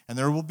it. And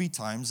there will be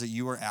times that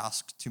you are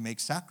asked to make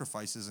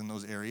sacrifices in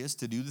those areas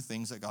to do the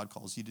things that God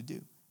calls you to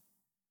do.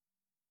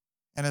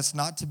 And it's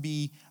not to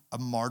be a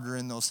martyr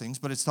in those things,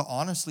 but it's to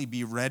honestly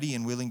be ready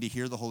and willing to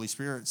hear the Holy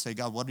Spirit say,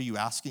 God, what are you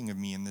asking of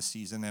me in this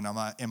season? And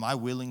am I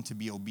willing to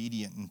be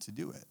obedient and to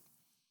do it?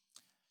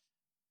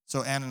 So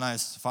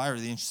Ananias and Sapphira,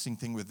 the interesting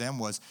thing with them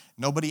was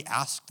nobody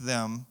asked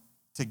them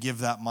to give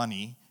that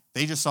money.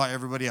 They just saw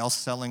everybody else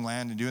selling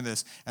land and doing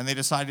this, and they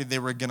decided they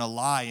were going to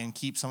lie and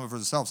keep some of it for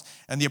themselves.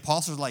 And the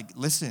apostles were like,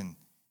 listen,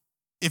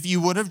 if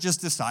you would have just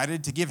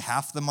decided to give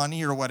half the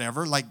money or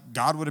whatever, like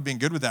God would have been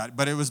good with that.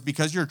 But it was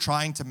because you're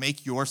trying to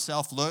make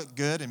yourself look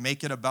good and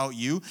make it about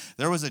you.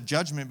 There was a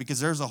judgment because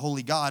there's a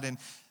holy God. And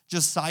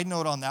just side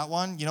note on that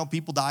one,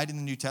 people died in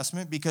the New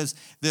Testament because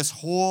this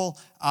whole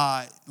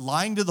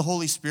lying to the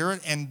Holy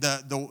Spirit and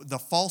the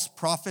false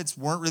prophets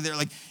weren't really there.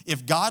 Like,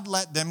 if God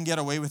let them get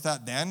away with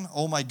that then,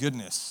 oh my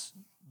goodness,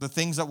 the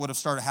things that would have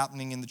started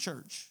happening in the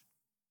church.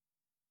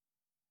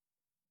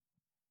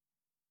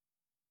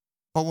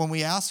 But when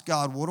we ask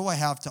God, what do I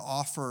have to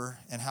offer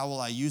and how will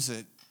I use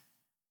it?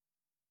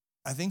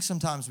 I think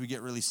sometimes we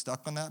get really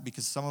stuck on that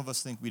because some of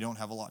us think we don't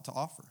have a lot to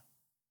offer.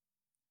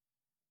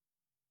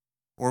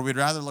 Or we'd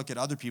rather look at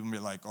other people and be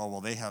like, oh, well,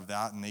 they have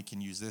that and they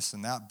can use this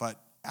and that.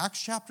 But Acts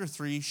chapter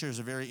 3 shares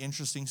a very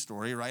interesting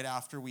story right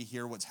after we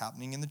hear what's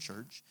happening in the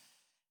church.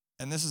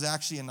 And this is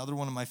actually another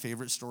one of my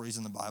favorite stories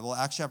in the Bible.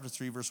 Acts chapter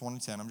 3, verse 1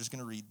 to 10. I'm just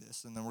going to read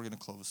this, and then we're going to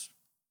close.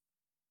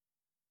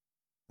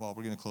 Well,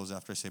 we're going to close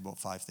after I say about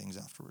 5 things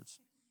afterwards.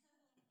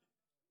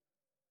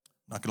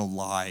 I'm not going to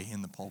lie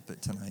in the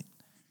pulpit tonight.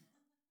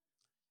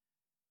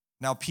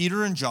 Now,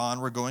 Peter and John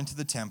were going to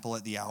the temple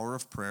at the hour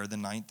of prayer, the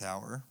 9th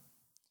hour.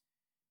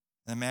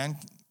 And a man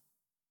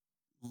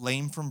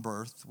lame from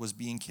birth was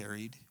being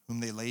carried, whom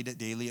they laid it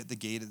daily at the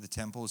gate of the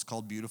temple, is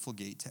called Beautiful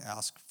Gate, to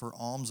ask for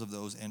alms of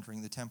those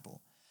entering the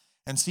temple.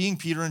 And seeing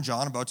Peter and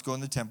John about to go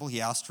in the temple,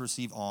 he asked to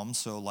receive alms,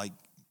 so like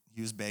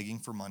he was begging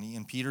for money.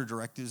 And Peter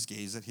directed his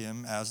gaze at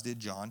him, as did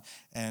John,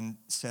 and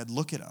said,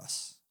 look at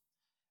us.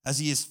 As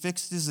he has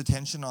fixed his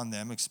attention on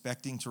them,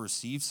 expecting to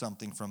receive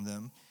something from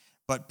them.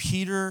 But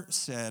Peter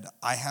said,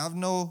 I have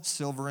no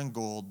silver and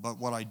gold, but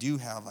what I do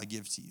have I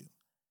give to you.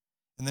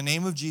 In the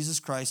name of Jesus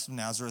Christ of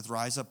Nazareth,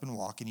 rise up and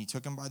walk. And he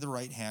took him by the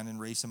right hand and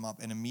raised him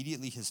up. And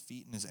immediately his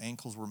feet and his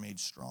ankles were made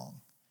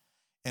strong.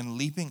 And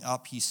leaping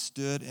up, he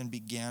stood and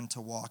began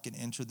to walk and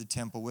entered the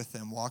temple with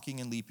them,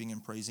 walking and leaping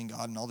and praising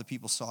God. And all the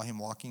people saw him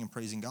walking and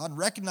praising God and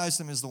recognized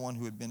him as the one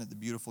who had been at the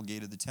beautiful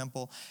gate of the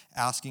temple,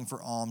 asking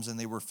for alms. And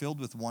they were filled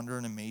with wonder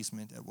and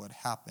amazement at what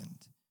happened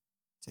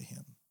to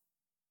him.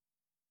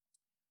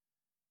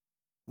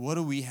 What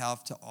do we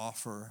have to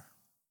offer,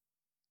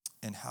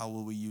 and how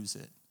will we use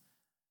it?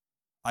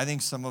 I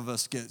think some of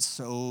us get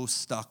so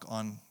stuck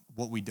on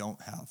what we don't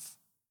have,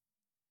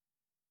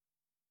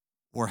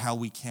 or how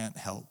we can't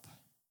help,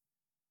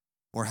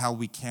 or how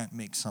we can't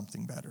make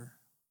something better.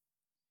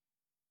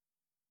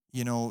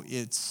 You know,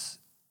 it's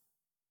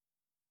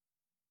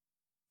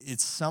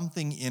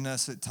something in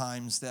us at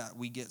times that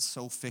we get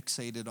so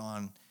fixated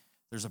on.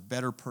 There's a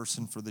better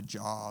person for the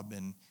job,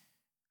 and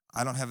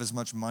I don't have as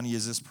much money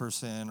as this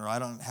person, or I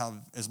don't have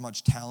as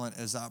much talent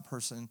as that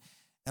person.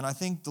 And I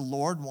think the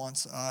Lord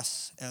wants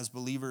us as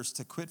believers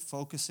to quit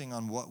focusing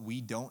on what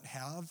we don't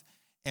have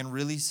and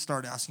really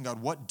start asking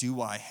God, what do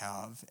I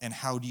have, and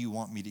how do you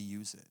want me to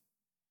use it?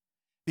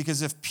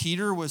 Because if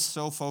Peter was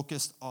so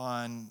focused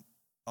on,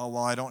 oh,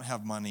 well, I don't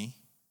have money,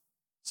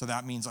 so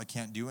that means I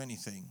can't do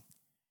anything.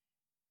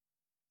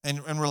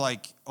 And we're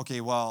like,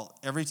 okay, well,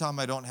 every time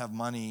I don't have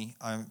money,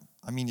 I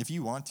mean, if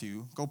you want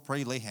to, go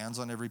pray, lay hands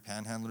on every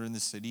panhandler in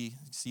the city,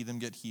 see them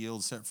get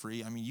healed, set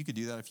free. I mean, you could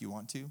do that if you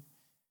want to.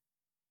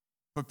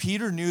 But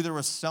Peter knew there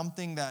was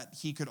something that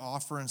he could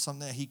offer and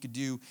something that he could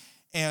do.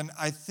 And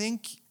I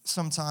think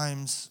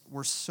sometimes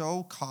we're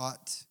so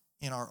caught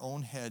in our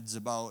own heads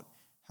about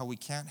how we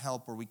can't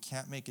help, or we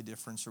can't make a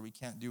difference, or we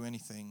can't do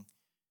anything.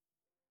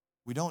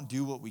 We don't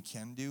do what we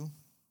can do.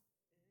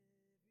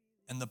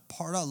 And the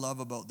part I love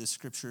about this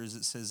scripture is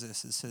it says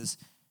this. It says,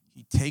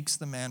 he takes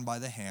the man by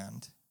the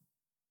hand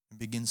and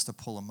begins to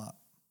pull him up.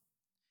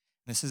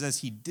 And it says, as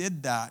he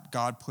did that,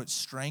 God put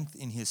strength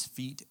in his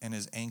feet and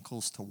his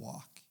ankles to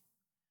walk.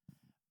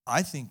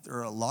 I think there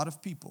are a lot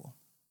of people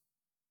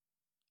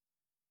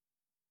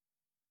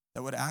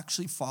that would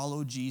actually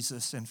follow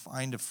Jesus and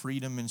find a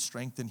freedom and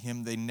strength in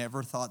him they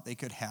never thought they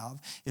could have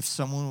if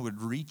someone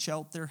would reach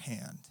out their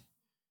hand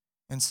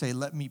and say,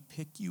 let me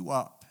pick you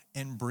up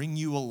and bring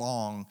you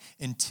along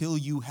until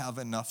you have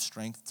enough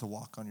strength to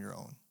walk on your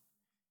own.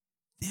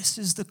 This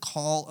is the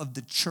call of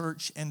the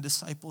church and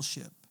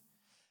discipleship.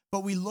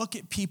 But we look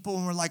at people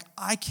and we're like,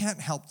 I can't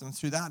help them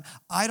through that.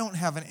 I don't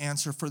have an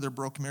answer for their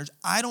broken marriage.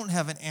 I don't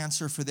have an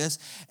answer for this.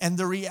 And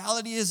the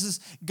reality is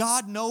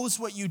God knows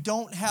what you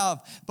don't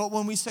have. But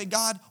when we say,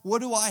 God,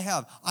 what do I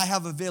have? I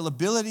have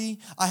availability.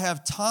 I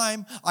have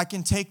time. I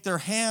can take their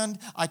hand.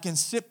 I can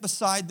sit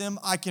beside them.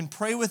 I can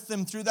pray with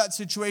them through that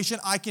situation.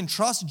 I can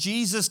trust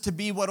Jesus to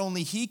be what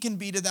only he can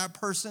be to that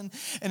person.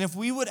 And if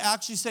we would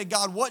actually say,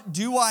 God, what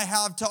do I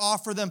have to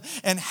offer them?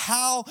 And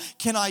how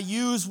can I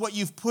use what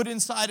you've put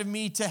inside of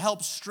me to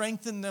help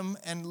strengthen them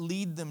and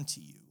lead them to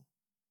you?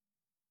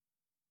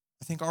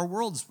 I think our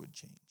worlds would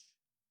change.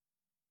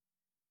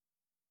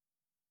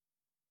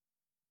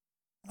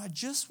 And I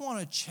just want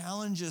to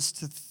challenge us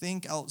to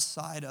think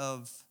outside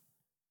of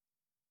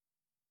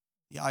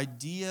the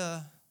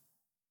idea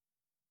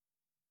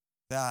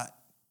that,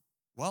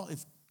 well,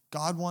 if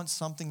God wants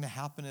something to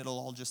happen, it'll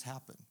all just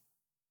happen.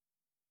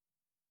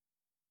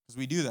 Because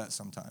we do that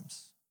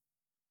sometimes.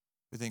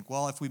 We think,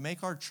 well, if we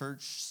make our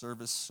church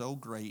service so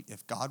great,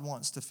 if God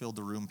wants to fill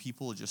the room,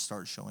 people will just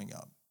start showing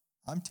up.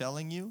 I'm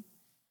telling you,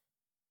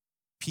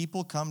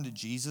 people come to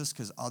Jesus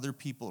because other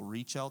people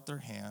reach out their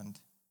hand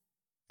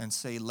and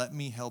say, let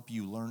me help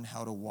you learn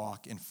how to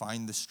walk and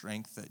find the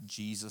strength that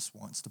Jesus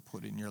wants to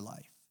put in your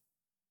life.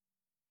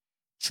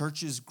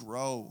 Churches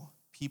grow.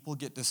 People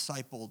get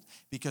discipled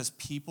because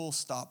people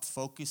stop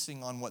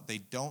focusing on what they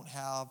don't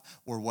have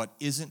or what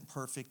isn't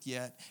perfect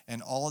yet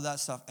and all of that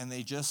stuff. And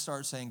they just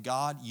start saying,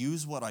 God,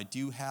 use what I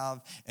do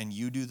have and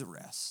you do the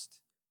rest.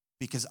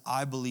 Because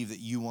I believe that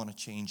you want to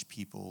change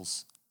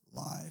people's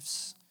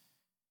lives.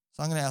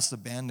 So I'm going to ask the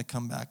band to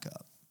come back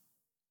up.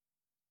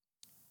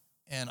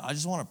 And I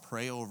just want to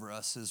pray over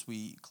us as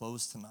we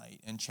close tonight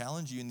and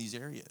challenge you in these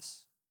areas.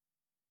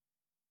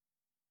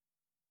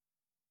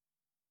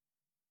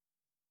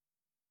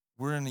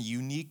 We're in a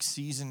unique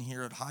season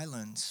here at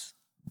Highlands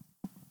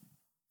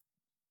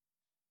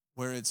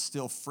where it's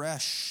still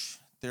fresh.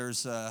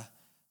 There's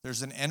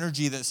an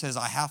energy that says,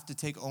 I have to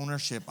take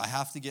ownership. I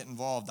have to get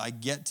involved. I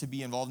get to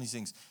be involved in these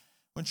things.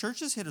 When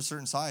churches hit a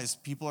certain size,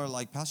 people are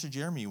like, Pastor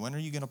Jeremy, when are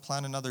you going to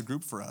plan another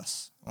group for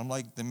us? I'm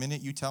like, the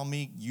minute you tell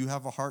me you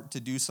have a heart to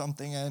do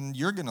something and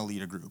you're going to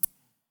lead a group.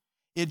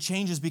 It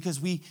changes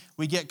because we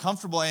get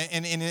comfortable.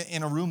 And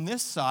in a room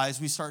this size,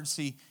 we start to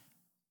see,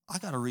 I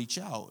got to reach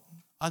out.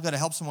 I got to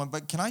help someone.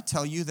 But can I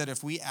tell you that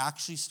if we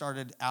actually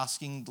started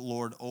asking the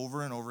Lord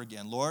over and over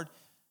again, Lord,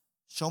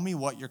 show me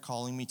what you're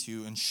calling me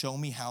to and show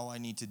me how I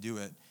need to do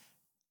it,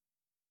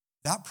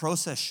 that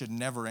process should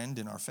never end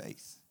in our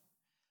faith.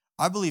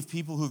 I believe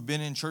people who've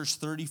been in church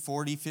 30,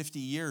 40, 50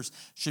 years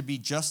should be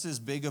just as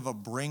big of a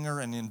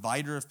bringer and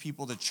inviter of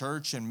people to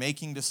church and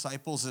making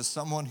disciples as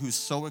someone who's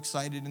so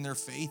excited in their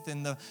faith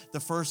in the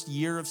first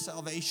year of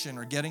salvation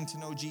or getting to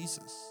know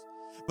Jesus.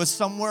 But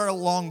somewhere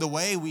along the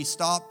way, we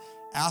stop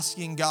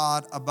asking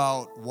God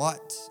about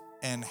what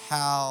and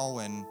how,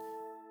 and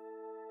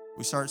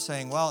we start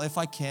saying, well, if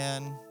I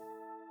can,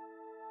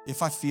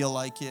 if I feel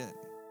like it,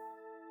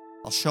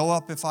 I'll show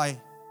up if I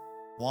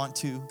want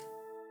to.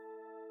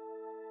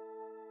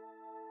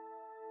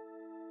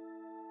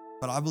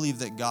 But I believe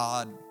that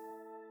God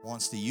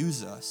wants to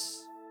use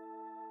us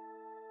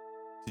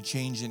to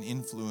change and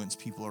influence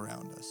people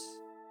around us.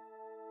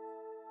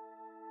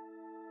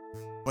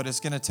 But it's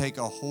going to take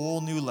a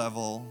whole new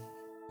level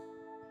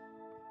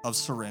of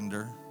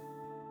surrender.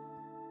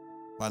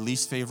 My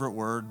least favorite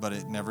word, but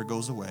it never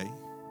goes away.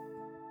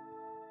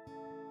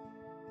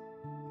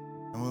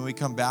 And when we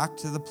come back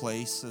to the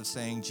place of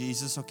saying,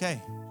 Jesus,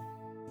 okay,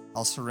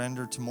 I'll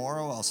surrender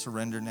tomorrow, I'll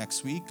surrender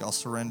next week, I'll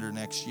surrender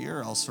next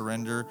year, I'll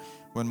surrender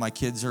when my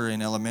kids are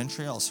in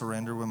elementary, I'll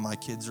surrender when my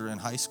kids are in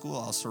high school,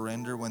 I'll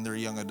surrender when they're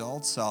young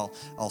adults, I'll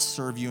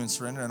serve you and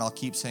surrender, and I'll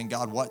keep saying,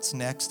 God, what's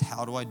next?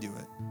 How do I do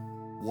it?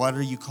 What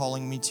are you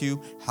calling me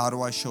to? How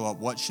do I show up?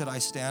 What should I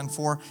stand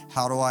for?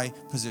 How do I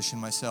position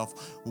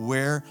myself?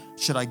 Where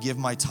should I give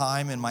my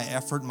time and my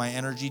effort and my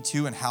energy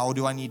to? And how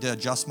do I need to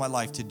adjust my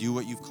life to do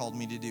what you've called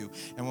me to do?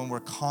 And when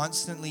we're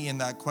constantly in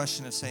that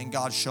question of saying,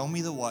 God, show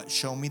me the what,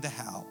 show me the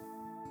how,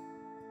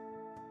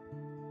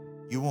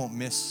 you won't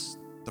miss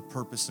the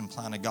purpose and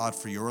plan of God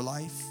for your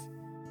life.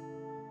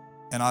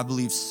 And I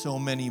believe so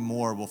many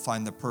more will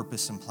find the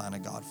purpose and plan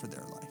of God for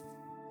their life.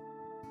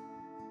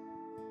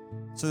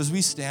 So as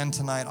we stand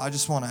tonight, I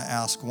just want to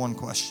ask one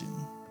question.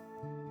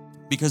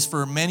 Because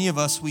for many of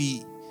us,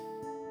 we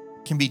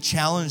can be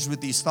challenged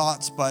with these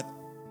thoughts, but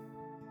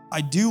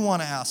I do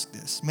want to ask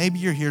this. Maybe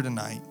you're here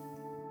tonight,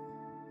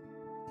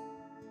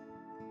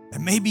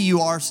 and maybe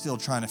you are still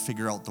trying to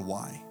figure out the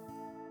why.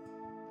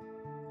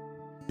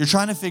 You're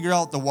trying to figure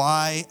out the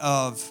why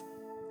of,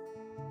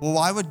 well,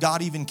 why would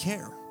God even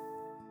care?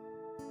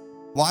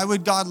 Why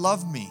would God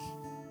love me?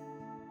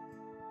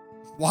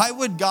 Why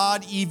would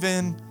God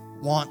even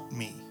want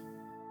me?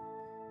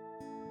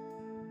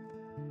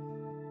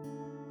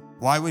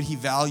 Why would he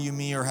value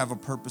me or have a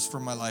purpose for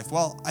my life?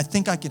 Well, I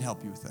think I can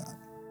help you with that.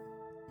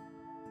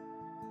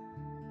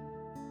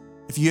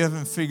 If you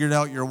haven't figured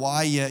out your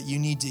why yet, you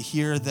need to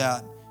hear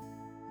that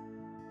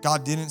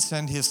God didn't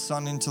send his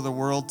son into the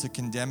world to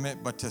condemn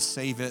it, but to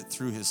save it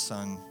through his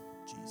son,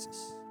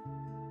 Jesus.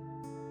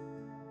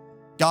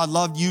 God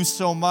loved you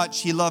so much.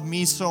 He loved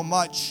me so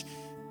much.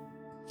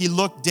 He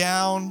looked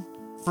down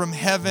from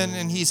heaven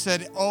and he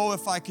said, oh,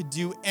 if I could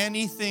do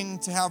anything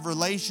to have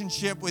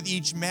relationship with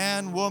each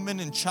man, woman,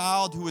 and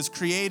child who was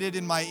created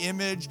in my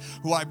image,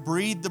 who I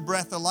breathed the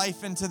breath of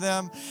life into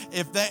them,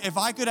 if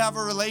I could have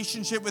a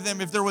relationship with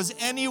them, if there was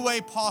any way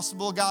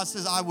possible, God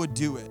says, I would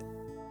do it.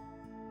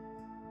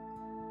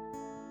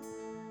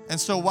 And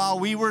so while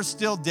we were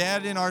still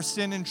dead in our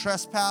sin and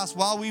trespass,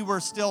 while we were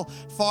still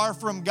far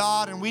from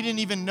God, and we didn't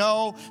even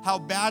know how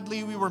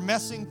badly we were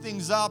messing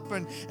things up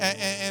and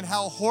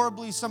how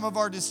horribly some of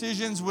our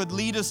decisions would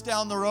lead us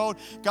down the road,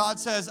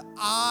 God says,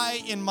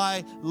 I, in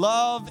my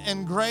love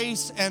and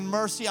grace and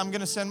mercy, I'm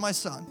going to send my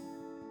son.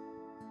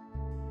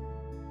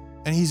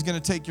 And he's going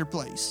to take your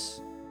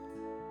place.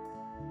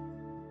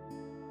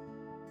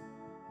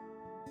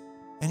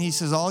 And he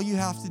says, all you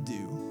have to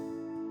do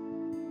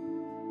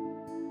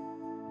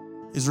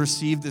is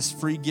receive this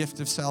free gift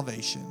of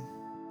salvation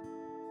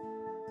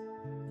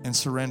and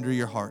surrender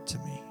your heart to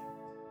me.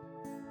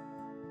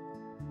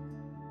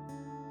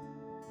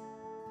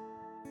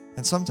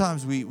 And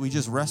sometimes we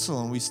just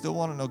wrestle and we still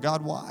want to know,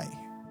 God, why?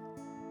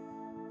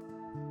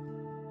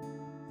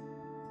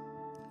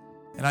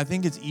 And I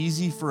think it's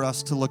easy for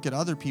us to look at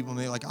other people and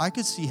be like, I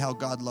could see how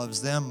God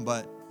loves them,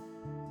 but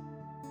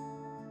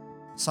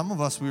some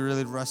of us, we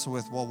really wrestle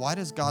with, well, why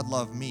does God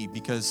love me?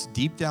 Because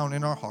deep down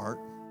in our heart,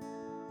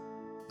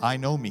 I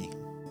know me.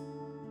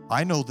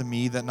 I know the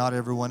me that not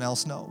everyone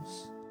else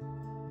knows.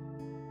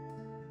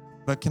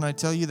 But can I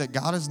tell you that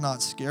God is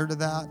not scared of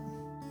that?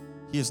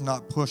 He is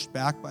not pushed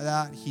back by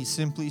that. He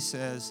simply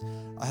says,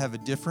 I have a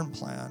different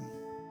plan.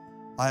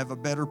 I have a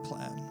better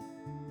plan.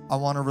 I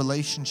want a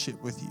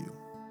relationship with you.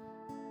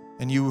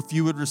 And if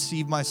you would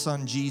receive my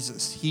son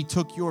Jesus, he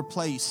took your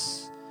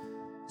place.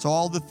 So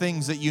all the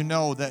things that you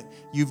know that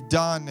you've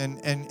done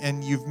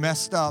and you've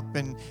messed up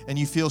and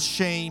you feel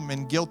shame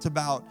and guilt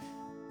about,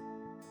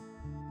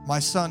 my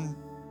son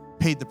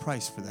paid the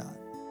price for that.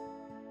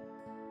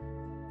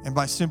 And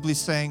by simply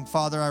saying,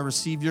 Father, I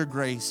receive your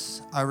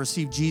grace, I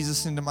receive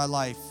Jesus into my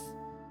life,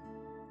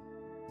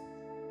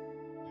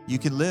 you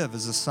can live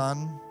as a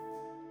son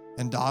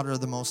and daughter of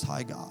the Most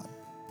High God.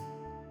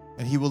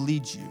 And he will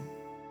lead you,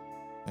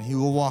 and he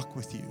will walk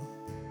with you,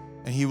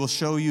 and he will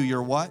show you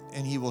your what,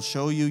 and he will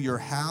show you your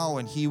how,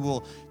 and he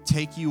will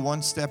take you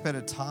one step at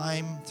a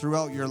time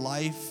throughout your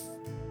life.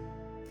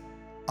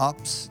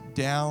 Ups,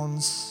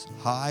 downs,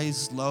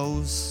 highs,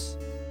 lows.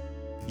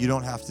 You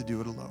don't have to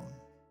do it alone.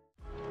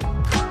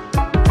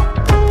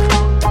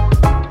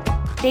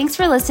 Thanks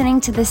for listening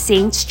to the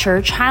Saints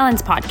Church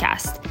Highlands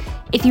podcast.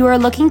 If you are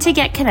looking to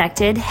get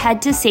connected,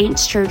 head to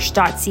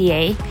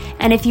saintschurch.ca.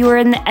 And if you are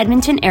in the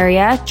Edmonton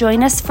area,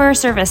 join us for a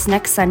service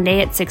next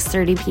Sunday at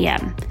 6:30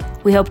 p.m.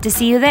 We hope to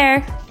see you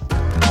there.